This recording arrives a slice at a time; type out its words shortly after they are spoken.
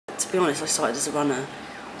be honest, I started as a runner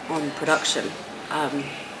on production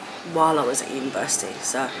while I was at university.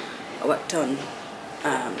 So I worked on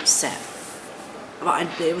set,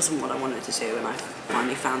 but it wasn't what I wanted to do, and I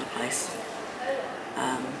finally found a place.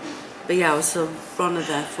 But yeah, I was a runner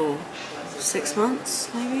there for 6 months,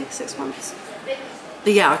 maybe 6 months.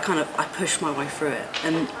 But yeah, I pushed my way through it.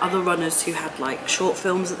 And other runners who had like short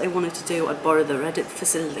films that they wanted to do, I'd borrow their edit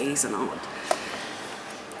facilities and I would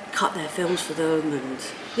cut their films for them. And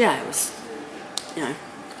yeah, it was, you know,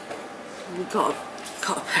 you've got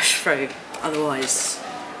to push through. Otherwise,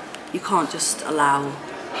 you can't just you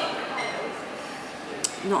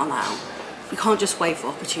can't just wait for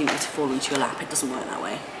opportunity to fall into your lap. It doesn't work that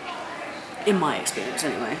way. In my experience,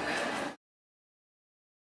 anyway.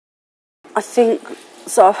 I think,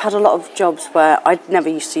 so I've had a lot of jobs where I never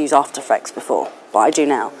used to use After Effects before, but I do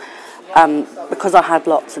now. Because I had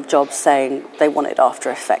lots of jobs saying they wanted After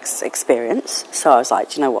Effects experience, so I was like,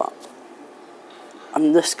 do you know what?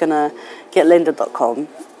 I'm just going to get lynda.com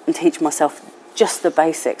and teach myself just the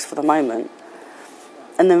basics for the moment.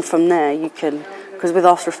 And then from there you can, because with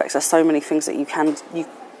After Effects there's so many things that you can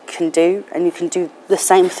do, and you can do the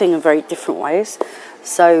same thing in very different ways.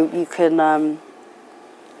 So you can...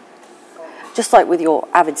 just like with your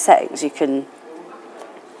Avid settings, you can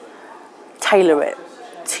tailor it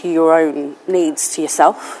to your own needs, to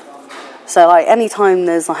yourself. So like anytime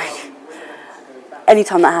that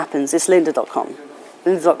happens, it's lynda.com.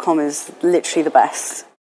 Lynda.com is literally the best.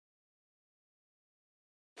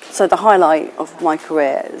 So the highlight of my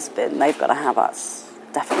career has been They've Gotta Have Us,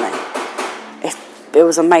 definitely. It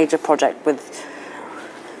was a major project with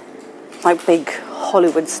like big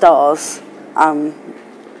Hollywood stars.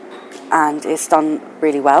 And it's done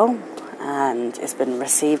really well, and it's been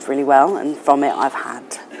received really well, and from it I've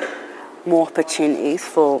had more opportunities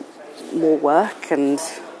for more work, and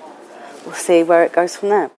we'll see where it goes from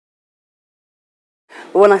there.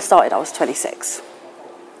 But when I started I was 26.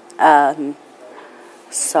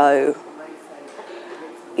 So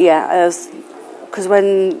yeah, because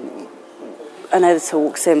when an editor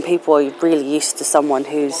walks in, people are really used to someone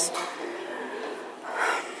who's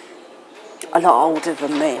a lot older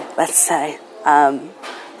than me, let's say.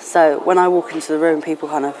 So when I walk into the room, people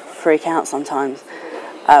kind of freak out sometimes.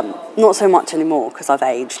 Not so much anymore because I've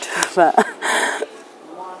aged, but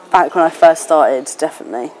back when I first started,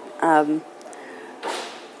 definitely.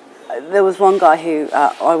 There was one guy who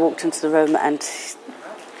I walked into the room, and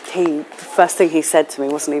the first thing he said to me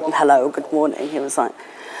wasn't even hello or good morning. He was like,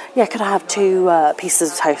 yeah, could I have 2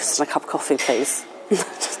 pieces of toast and a cup of coffee, please?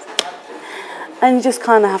 And you just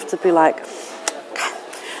kind of have to be like,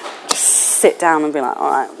 just sit down and be like, all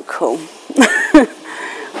right, cool.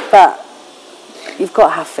 But you've got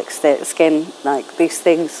to have thick skin. Like, these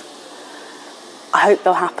things, I hope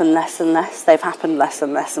they'll happen less and less. They've happened less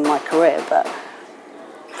and less in my career, but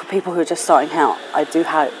for people who are just starting out, I do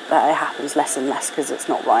hope that it happens less and less, because it's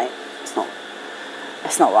not right. It's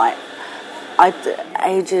not right.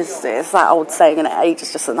 Age is, it's that old saying, and age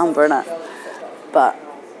is just a number, innit? But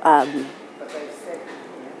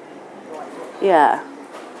yeah,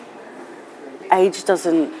 age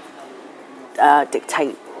doesn't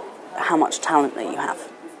dictate how much talent that you have.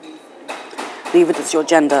 Neither does your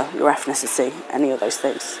gender, your ethnicity, any of those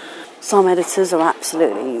things. Some editors are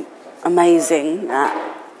absolutely amazing at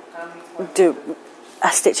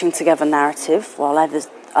stitching together narrative, while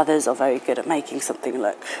others are very good at making something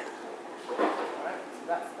look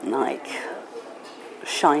like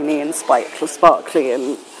shiny and sparkly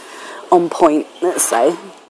and on point, let's say.